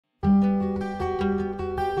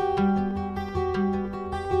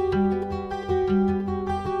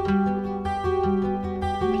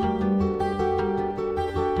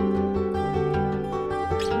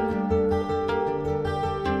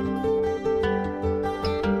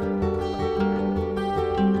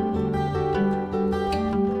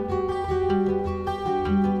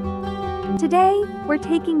Today, we're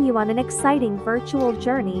taking you on an exciting virtual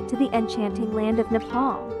journey to the enchanting land of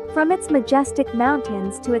Nepal. From its majestic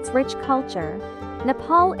mountains to its rich culture,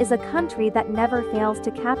 Nepal is a country that never fails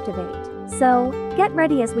to captivate. So, get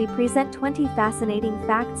ready as we present 20 fascinating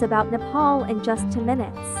facts about Nepal in just 2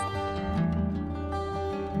 minutes.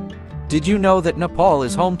 Did you know that Nepal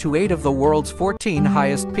is home to 8 of the world's 14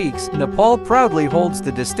 highest peaks? Nepal proudly holds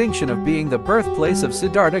the distinction of being the birthplace of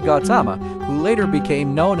Siddhartha Gautama, who later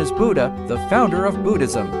became known as Buddha, the founder of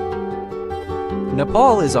Buddhism.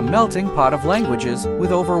 Nepal is a melting pot of languages,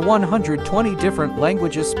 with over 120 different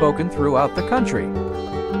languages spoken throughout the country.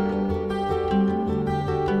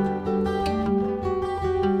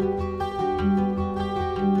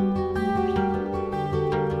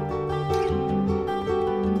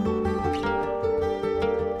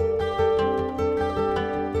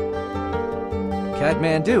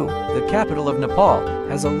 Kathmandu, the capital of Nepal,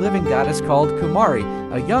 has a living goddess called Kumari,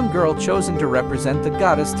 a young girl chosen to represent the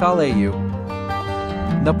goddess Talayu.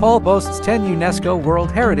 Nepal boasts 10 UNESCO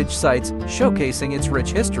World Heritage Sites, showcasing its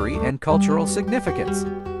rich history and cultural significance.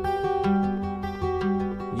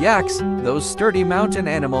 Yaks, those sturdy mountain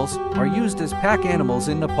animals, are used as pack animals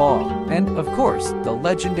in Nepal. And, of course, the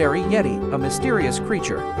legendary Yeti, a mysterious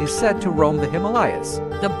creature, is said to roam the Himalayas.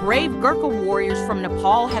 The brave Gurkha warriors from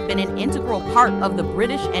Nepal have been an integral part of the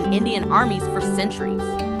British and Indian armies for centuries.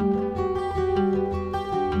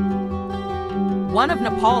 One of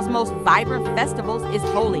Nepal's most vibrant festivals is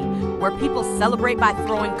Holi, where people celebrate by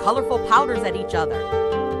throwing colorful powders at each other.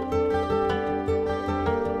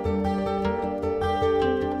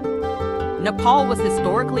 Nepal was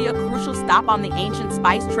historically a crucial stop on the ancient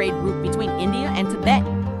spice trade route between India and Tibet.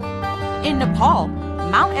 In Nepal,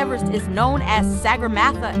 Mount Everest is known as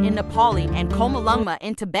Sagarmatha in Nepali and Komalungma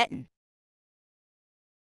in Tibetan.